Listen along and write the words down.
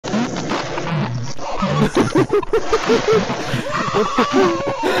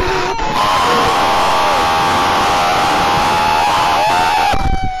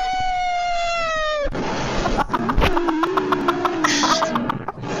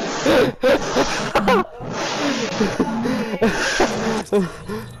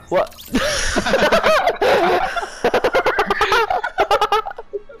What?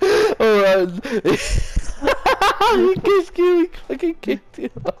 Alright. You kissed you, he fucking kicked you.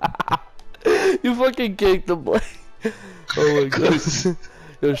 You fucking kicked the blade. Oh my god.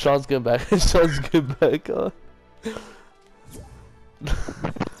 Yo, Sean's getting back. Sean's getting back on.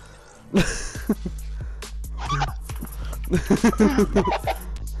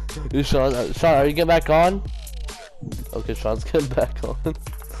 Yo, Sean, are you getting back on? Okay, Sean's getting back on.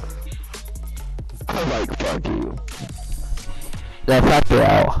 I'm like, fuck you. Yeah, fuck you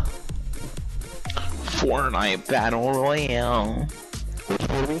out. Fortnite Battle Royale. Which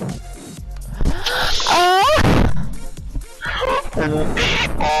for me?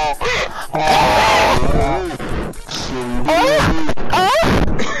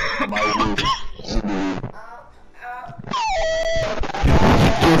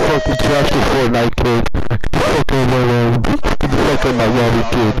 You fucking trash the Fortnite kid. Fuck on my love. Fuck on my love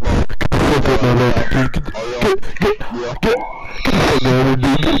kid. Fuck on my love kid. Get the fuck out of here,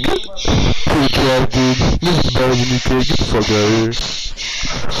 dude. Pretty trash, dude. This is better than you, kid. Get the fuck out of here.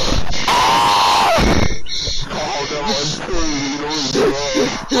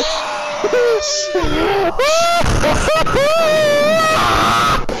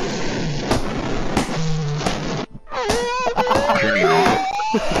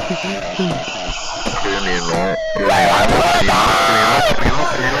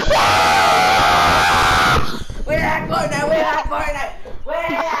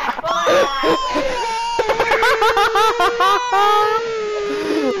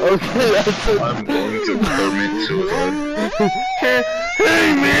 Okay, that's it. I'm going to permit suicide. Hey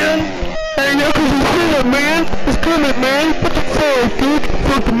man! Hey, yo, cause it's Kermit, man! It's Kermit, man! What the fuck, dude?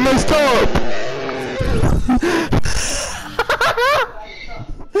 Fucking messed up!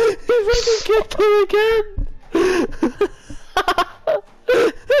 He fucking kicked him again!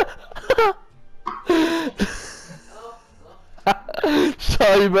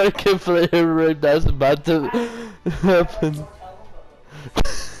 Sorry, but I can't play him right now. That's about to happen.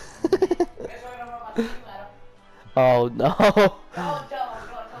 Oh no!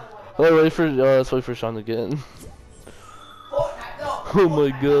 Wait for let's wait for Sean again. Oh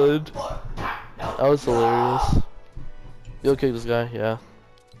my god, that was hilarious. You okay, this guy? Yeah.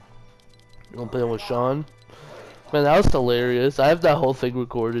 You gonna play with Sean? Man, that was hilarious. I have that whole thing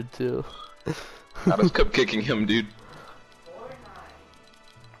recorded too. I just kept kicking him, dude.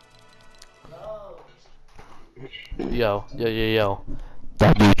 Yo.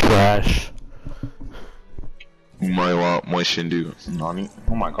 That be trash. My Shindu. Nani?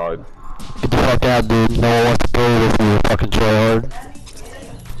 Oh my god. Get the fuck out, dude. No one wants to play with you, fucking tryhard.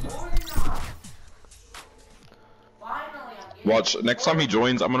 Watch, next time he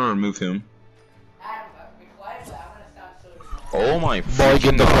joins, I'm gonna remove him. Oh my boy,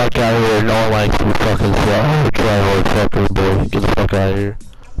 get the fuck out of here. No one likes you, fucking tryhard fucker, boy. Get the fuck out of here.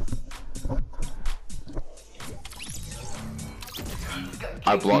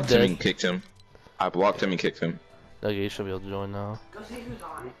 I blocked him and kicked him. I blocked him and kicked him. Okay, you should be able to join now. Go see who's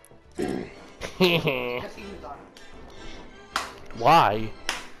on. Why? Go see who's on. Why?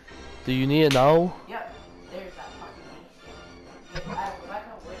 Do you need to know? Yep, there's that fucking thing. If I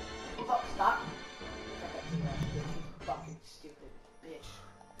can't wait. Fuck, stop. Fucking stupid bitch.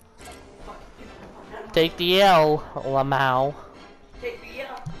 Fuck. Take the L, Lamau. Take the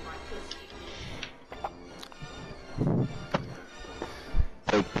L, my pussy.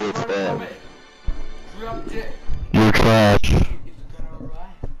 Take this back. You're trash.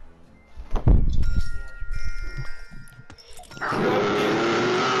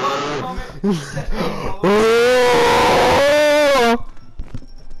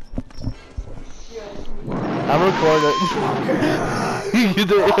 I'm recording.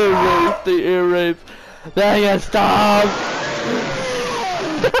 The ear rape. There you stop.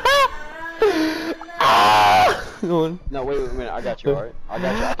 No, wait a minute. I got you, alright? I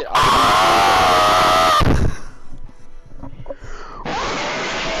got you.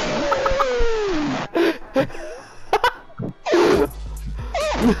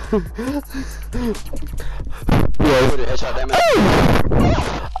 Headshot damage.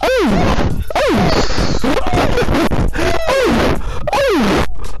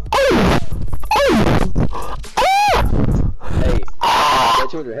 Hey, got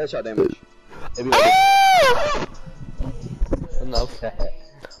 200 headshot damage. Enough.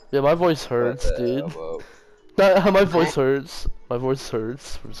 Yeah, my voice hurts, dude. My voice hurts. My voice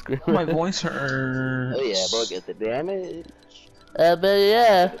hurts from screaming. My voice hurts. Oh yeah, bro, get the damage. But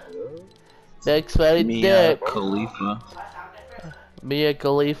yeah. Big sweaty Mia dick. Khalifa. Mia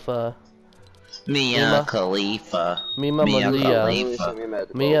Khalifa. Mia Khalifa. Mima Mia Malia. Khalifa.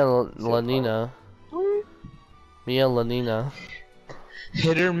 Mia Lanina. Mia Lanina.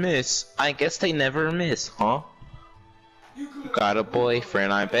 Hit or miss. I guess they never miss, huh? Got a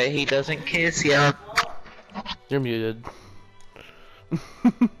boyfriend, I bet he doesn't kiss ya. You're muted.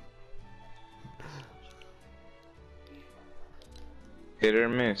 Hit or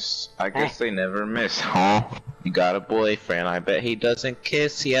miss. I guess they never miss, huh? You got a boyfriend, I bet he doesn't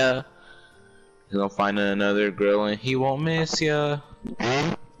kiss ya. He's gonna find another girl and he won't miss ya.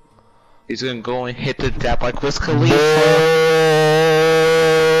 He's gonna go and hit the tap like Wiz Khalifa.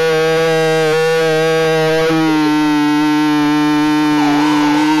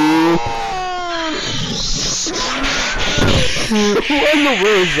 What in the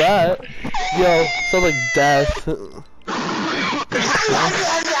world is that? Yo, sounds like death.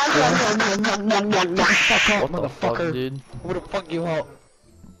 What the fuck, dude? Who the fuck you up?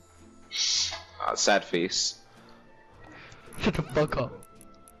 Sad face. Shut the fuck up.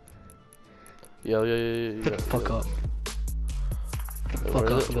 Yo. Shut the fuck up. Where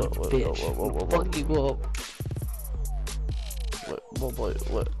Fuck is up, it? little bitch. Fuck you up. What?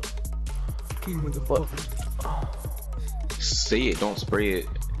 What? Say it, don't spray it.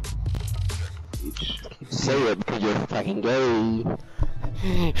 Say it because you're fucking gay.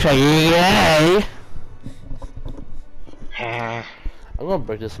 Gay. I'm gonna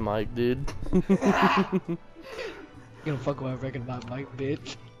break this mic, dude. You gonna fuck with breaking my mic,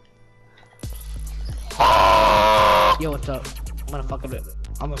 bitch. Yo, what's up? I'm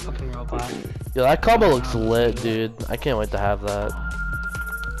a fucking robot. Yo, that combo looks lit, dude. I can't wait to have that.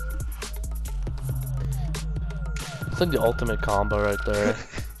 It's like the ultimate combo right there.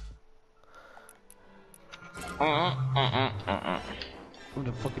 I'm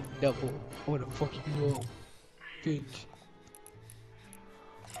the fucking devil. I'm gonna fuck you up, bitch.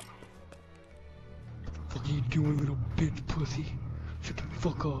 What you doing, little bitch pussy? Shut the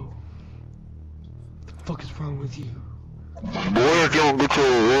fuck up. What the fuck is wrong with you? Boy, if you don't get your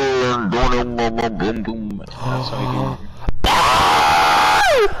boom boom. That's how you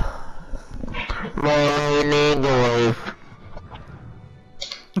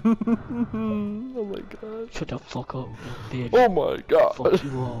Oh my god. Shut the fuck up, bitch. Oh my god. Fuck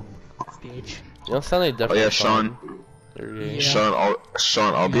you up, bitch. You don't sound like Oh different. yeah, Sean. Yeah.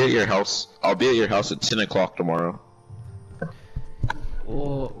 Sean, I'll be at your house. I'll be at your house at 10 o'clock tomorrow.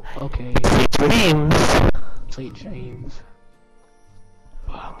 Oh, okay. Dreams. Sweet dreams.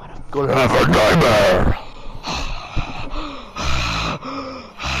 Oh, motherfucker. Gonna have a nightmare.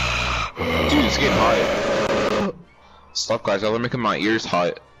 Dude, it's getting hot. Stop, guys. Y'all are making my ears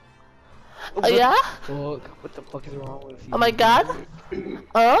hot. Oh yeah? Fuck, what the fuck is wrong with you? Oh my god.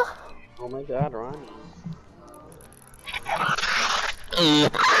 Oh my god, Ron.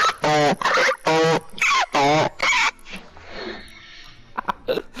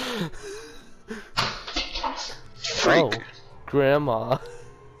 Oh, grandma.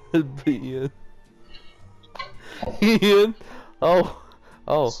 Ian. Ian. Oh,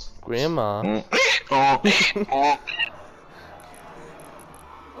 grandma.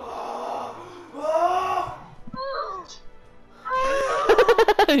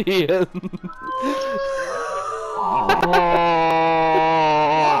 Ian.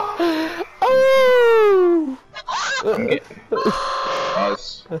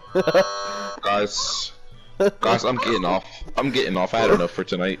 Oh. Guys, I'm getting off. I had enough for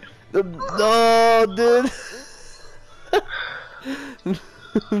tonight. No, dude.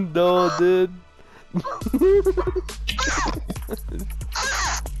 No, dude.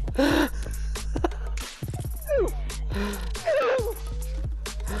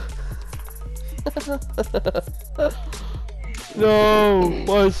 No,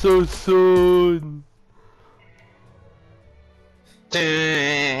 why so soon?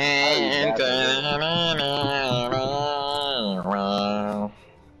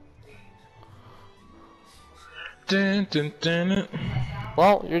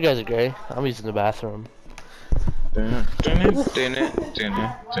 Well, you guys are great. I'm using the bathroom. Do I sound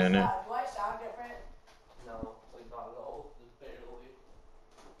different? No, like not at all. Just barely.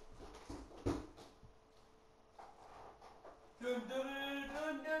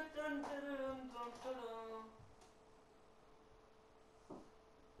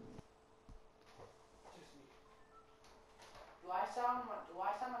 Do I sound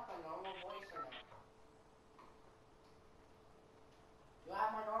like my normal voice or no? Do I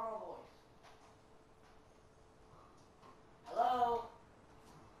have my normal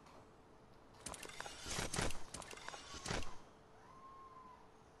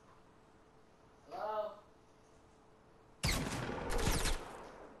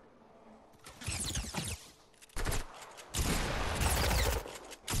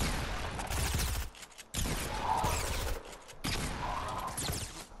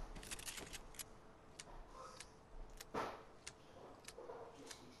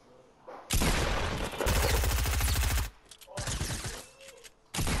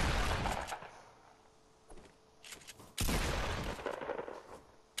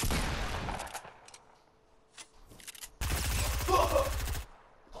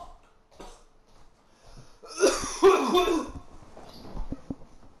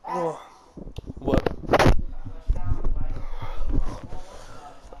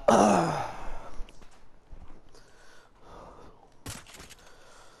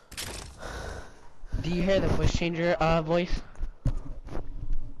you hear the voice changer voice?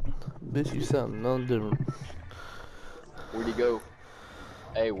 Bitch, you sound none different. Where'd he go?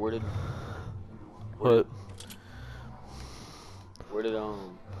 Hey, where did What? Blake?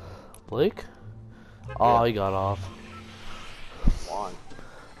 Blake? Oh, Yeah. he got off. Why?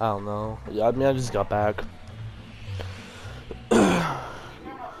 I don't know. Yeah, I mean, I just got back.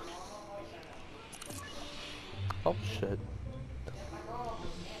 Oh shit.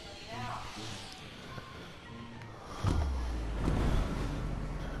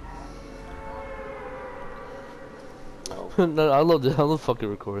 No. No, I love fucking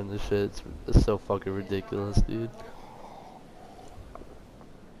recording this shit. It's so fucking ridiculous, dude.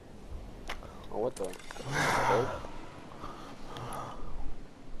 Oh, what the? Hey?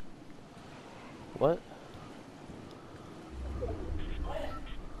 What?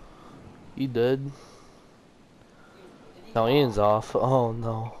 You dead? No, Ian's off. Oh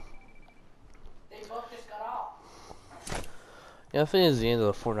no. They both just got off. Yeah, I think it's the end of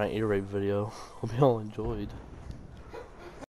the Fortnite ear rape video. Hope you all enjoyed.